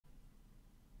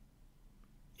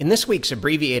In this week's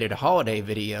abbreviated holiday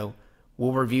video,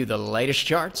 we'll review the latest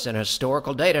charts and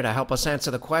historical data to help us answer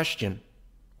the question,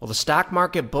 will the stock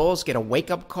market bulls get a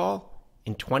wake-up call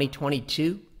in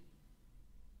 2022?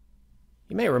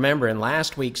 You may remember in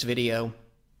last week's video,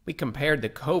 we compared the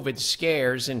COVID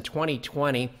scares in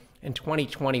 2020 and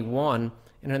 2021,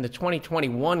 and in the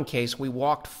 2021 case, we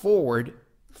walked forward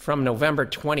from November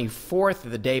 24th,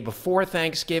 the day before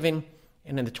Thanksgiving,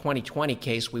 and in the 2020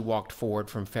 case, we walked forward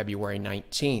from February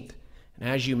 19th. And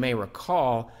as you may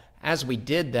recall, as we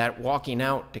did that, walking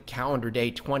out to calendar day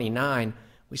 29,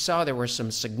 we saw there were some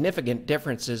significant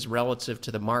differences relative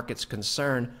to the market's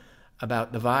concern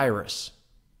about the virus.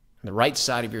 On the right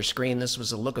side of your screen, this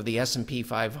was a look of the S&P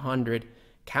 500,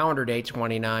 calendar day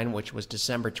 29, which was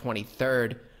December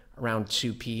 23rd, around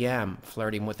 2 p.m.,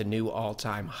 flirting with a new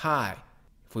all-time high.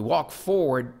 If we walk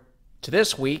forward to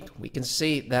this week, we can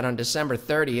see that on December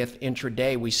 30th,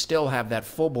 intraday, we still have that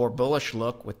full-bore bullish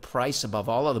look with price above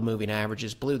all of the moving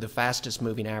averages, blue the fastest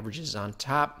moving averages on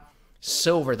top,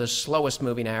 silver the slowest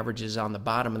moving averages on the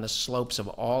bottom, and the slopes of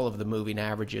all of the moving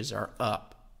averages are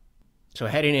up. So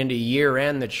heading into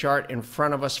year-end, the chart in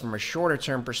front of us from a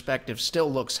shorter-term perspective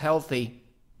still looks healthy,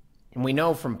 and we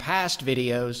know from past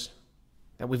videos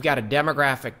that we've got a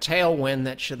demographic tailwind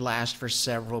that should last for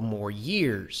several more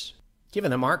years. Given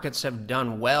the markets have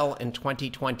done well in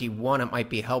 2021, it might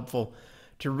be helpful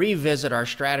to revisit our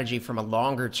strategy from a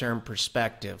longer-term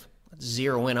perspective. Let's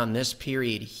zero in on this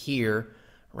period here,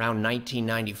 around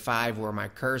 1995, where my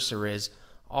cursor is,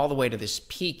 all the way to this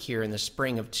peak here in the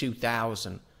spring of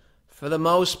 2000. For the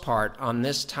most part, on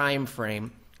this time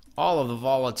frame, all of the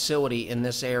volatility in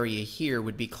this area here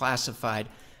would be classified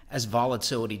as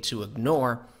volatility to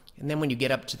ignore. And then when you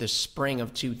get up to the spring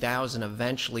of 2000,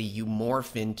 eventually you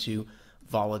morph into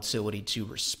volatility to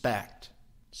respect.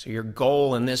 So your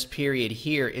goal in this period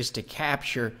here is to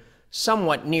capture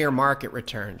somewhat near market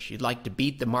returns. You'd like to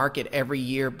beat the market every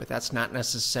year, but that's not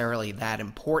necessarily that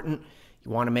important.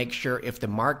 You want to make sure if the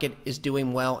market is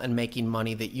doing well and making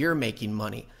money that you're making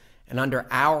money. And under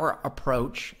our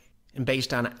approach, and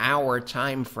based on our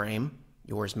time frame,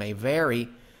 yours may vary,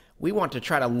 we want to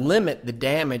try to limit the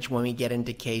damage when we get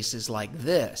into cases like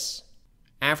this.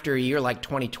 After a year like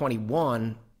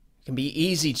 2021, it can be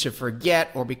easy to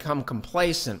forget or become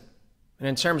complacent. And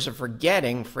in terms of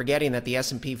forgetting that the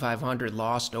S&P 500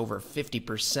 lost over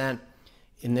 50%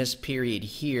 in this period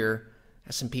here,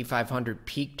 S&P 500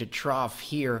 peak to trough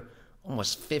here,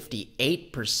 almost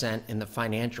 58% in the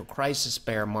financial crisis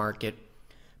bear market.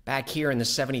 Back here in the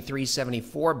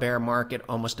 73-74 bear market,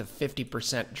 almost a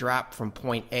 50% drop from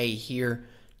point A here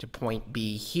to point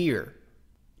B here.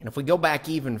 And if we go back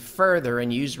even further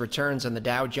and use returns on the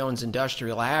Dow Jones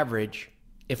Industrial Average,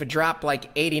 if a drop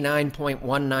like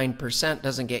 89.19%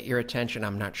 doesn't get your attention,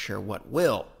 I'm not sure what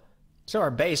will. So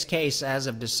our base case as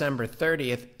of December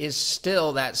 30th is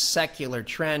still that secular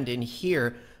trend in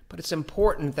here, but it's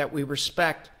important that we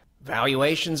respect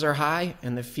valuations are high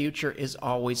and the future is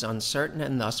always uncertain,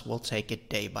 and thus we'll take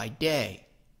it day by day.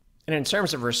 And in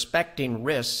terms of respecting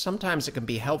risks, sometimes it can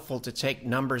be helpful to take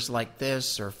numbers like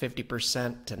this, or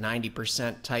 50% to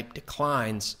 90% type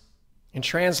declines, and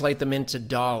translate them into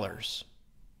dollars.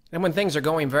 And when things are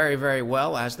going very, very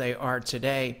well, as they are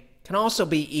today, it can also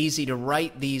be easy to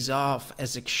write these off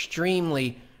as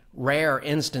extremely rare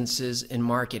instances in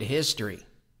market history.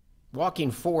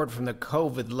 Walking forward from the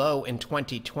COVID low in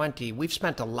 2020, we've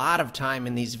spent a lot of time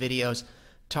in these videos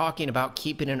talking about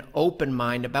keeping an open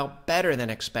mind about better than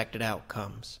expected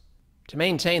outcomes. To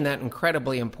maintain that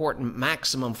incredibly important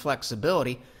maximum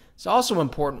flexibility, it's also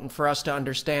important for us to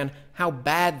understand how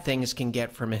bad things can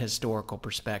get from a historical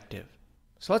perspective.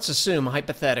 So let's assume,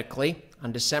 hypothetically,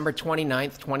 on December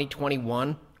 29th,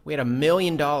 2021, we had $1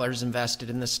 million invested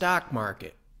in the stock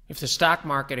market. If the stock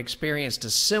market experienced a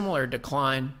similar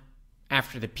decline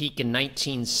after the peak in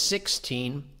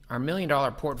 1916, our $1 million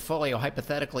portfolio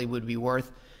hypothetically would be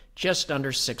worth just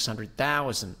under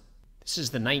 $600,000. This is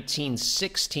the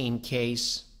 1916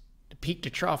 case. The peak to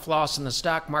trough loss in the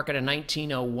stock market in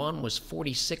 1901 was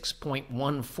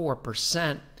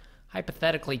 46.14%,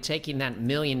 hypothetically taking that $1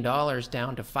 million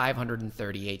down to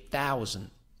 $538,000.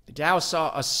 The Dow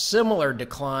saw a similar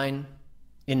decline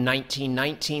in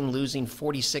 1919, losing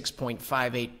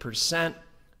 46.58%.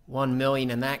 1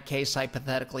 million in that case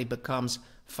hypothetically becomes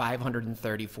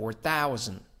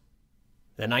 534,000.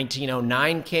 The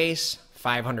 1909 case,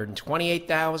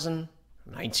 528,000.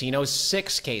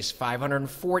 1906 case,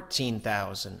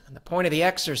 514,000. And the point of the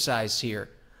exercise here,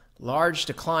 large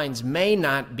declines may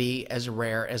not be as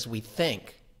rare as we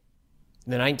think.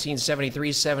 In the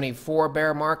 1973-74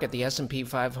 bear market, the S&P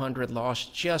 500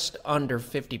 lost just under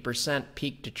 50%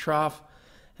 peak to trough,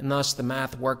 and thus the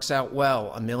math works out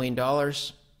well. $1 million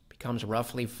becomes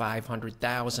roughly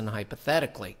 $500,000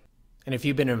 hypothetically. And if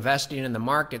you've been investing in the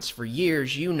markets for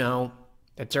years, you know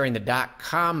that during the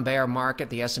dot-com bear market,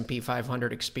 the S&P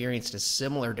 500 experienced a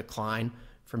similar decline.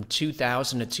 From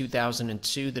 2000 to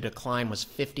 2002, the decline was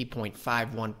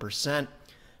 50.51%.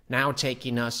 Now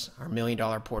taking us, our $1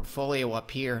 million portfolio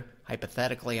up here,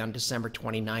 hypothetically on December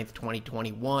 29th,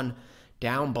 2021,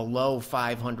 down below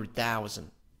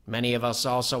 500,000. Many of us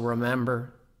also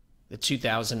remember the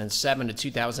 2007 to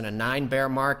 2009 bear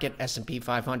market. S&P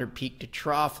 500 peak to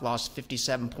trough, lost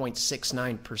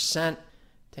 57.69%,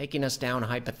 taking us down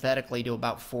hypothetically to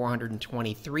about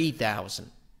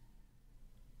 423,000.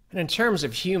 And in terms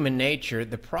of human nature,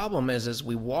 the problem is as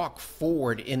we walk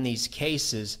forward in these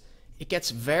cases, it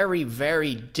gets very,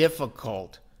 very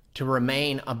difficult to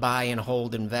remain a buy and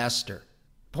hold investor.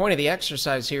 The point of the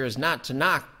exercise here is not to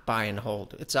knock buy and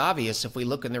hold. It's obvious if we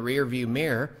look in the rearview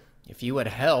mirror, if you had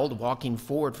held walking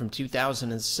forward from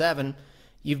 2007,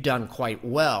 you've done quite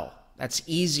well. That's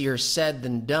easier said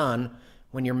than done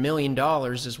when your $1 million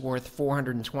is worth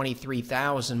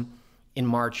 $423,000 in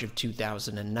March of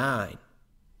 2009.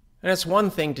 And it's one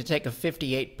thing to take a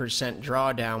 58%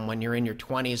 drawdown when you're in your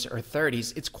 20s or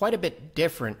 30s. It's quite a bit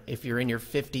different if you're in your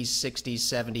 50s, 60s,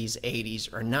 70s,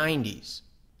 80s, or 90s.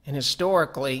 And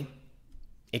historically,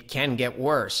 it can get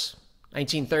worse.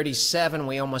 1937,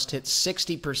 we almost hit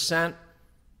 60%.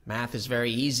 Math is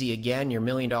very easy again. Your $1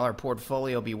 million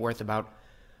portfolio will be worth about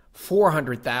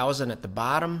 $400,000 at the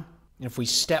bottom. And if we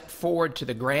step forward to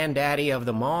the granddaddy of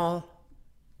them all,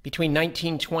 between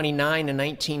 1929 and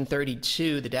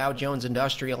 1932, the Dow Jones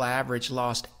Industrial Average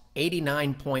lost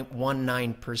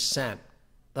 89.19%.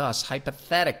 Thus,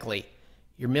 hypothetically,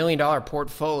 your $1 million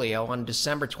portfolio on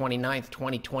December 29th,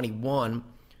 2021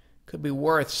 could be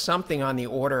worth something on the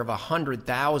order of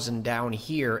 $100,000 down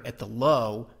here at the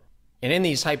low. And in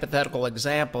these hypothetical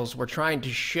examples, we're trying to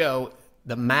show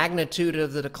the magnitude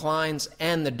of the declines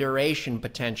and the duration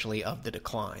potentially of the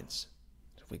declines.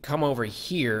 If we come over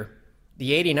here,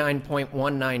 the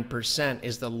 89.19%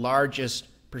 is the largest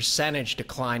percentage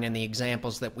decline in the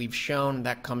examples that we've shown.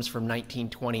 That comes from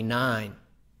 1929.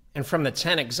 And from the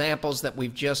 10 examples that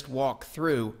we've just walked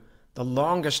through, the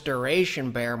longest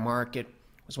duration bear market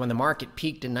was when the market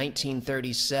peaked in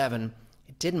 1937.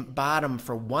 It didn't bottom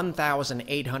for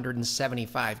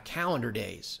 1,875 calendar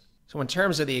days. So in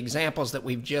terms of the examples that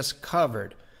we've just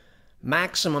covered,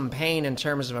 maximum pain in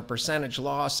terms of a percentage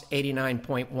loss,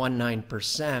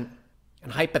 89.19%.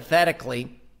 And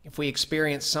hypothetically, if we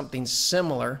experience something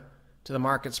similar to the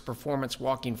market's performance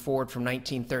walking forward from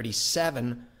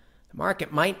 1937, the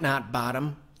market might not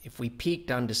bottom if we peaked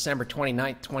on December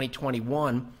 29th,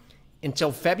 2021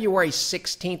 until February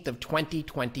 16th of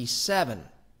 2027.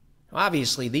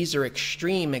 Obviously, these are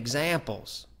extreme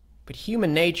examples, but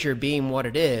human nature being what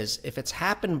it is, if it's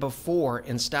happened before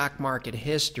in stock market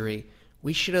history,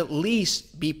 we should at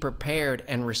least be prepared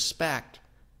and respect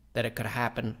that it could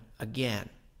happen again.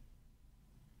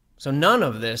 So none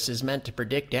of this is meant to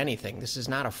predict anything. This is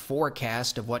not a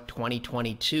forecast of what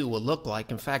 2022 will look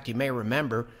like. In fact, you may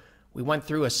remember we went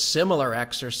through a similar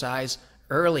exercise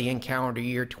early in calendar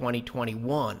year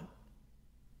 2021.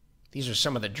 These are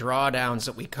some of the drawdowns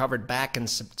that we covered back in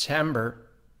September.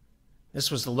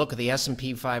 This was the look of the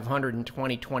S&P 500 in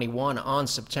 2021 on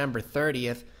September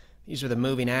 30th. These are the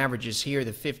moving averages here,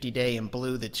 the 50-day in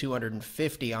blue, the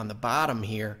 250 on the bottom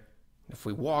here. If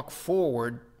we walk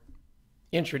forward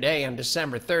intraday on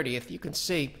December 30th, you can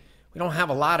see we don't have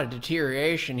a lot of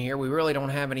deterioration here. We really don't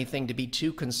have anything to be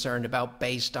too concerned about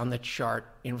based on the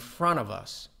chart in front of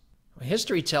us.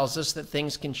 History tells us that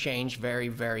things can change very,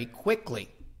 very quickly.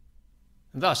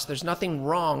 Thus, there's nothing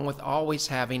wrong with always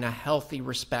having a healthy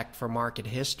respect for market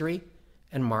history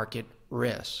and market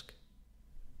risk.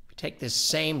 If you take this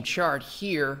same chart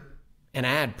here and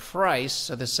add price,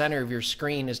 so the center of your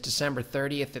screen is December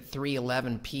 30th at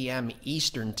 3:11 p.m.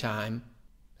 Eastern Time.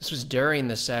 This was during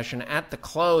the session. At the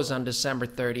close on December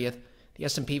 30th, the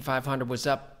S&P 500 was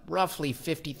up roughly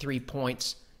 53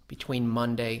 points between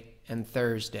Monday and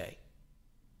Thursday.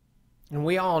 And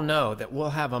we all know that we'll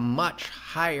have a much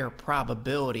higher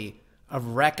probability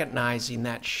of recognizing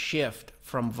that shift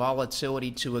from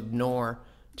volatility to ignore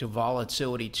to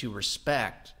volatility to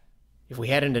respect if we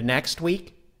head into next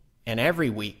week and every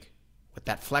week with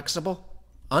that flexible,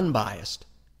 unbiased,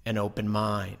 and open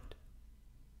mind.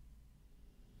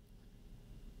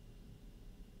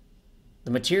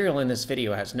 The material in this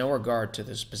video has no regard to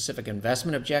the specific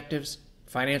investment objectives,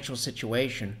 financial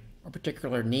situation, or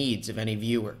particular needs of any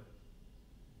viewer.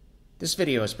 This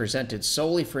video is presented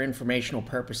solely for informational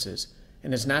purposes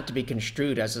and is not to be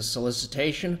construed as a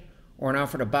solicitation or an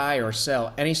offer to buy or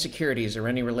sell any securities or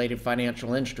any related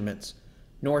financial instruments,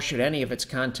 nor should any of its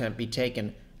content be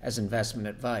taken as investment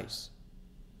advice.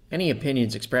 Any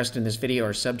opinions expressed in this video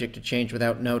are subject to change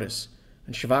without notice,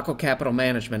 and Shavaco Capital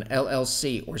Management,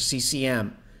 LLC, or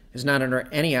CCM, is not under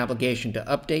any obligation to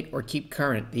update or keep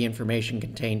current the information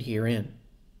contained herein.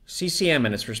 CCM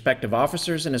and its respective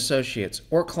officers and associates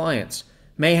or clients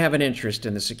may have an interest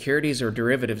in the securities or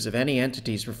derivatives of any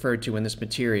entities referred to in this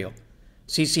material.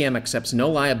 CCM accepts no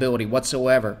liability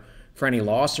whatsoever for any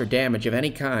loss or damage of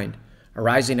any kind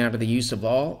arising out of the use of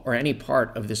all or any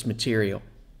part of this material.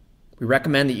 We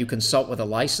recommend that you consult with a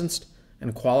licensed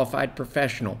and qualified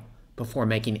professional before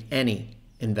making any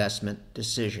investment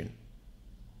decision.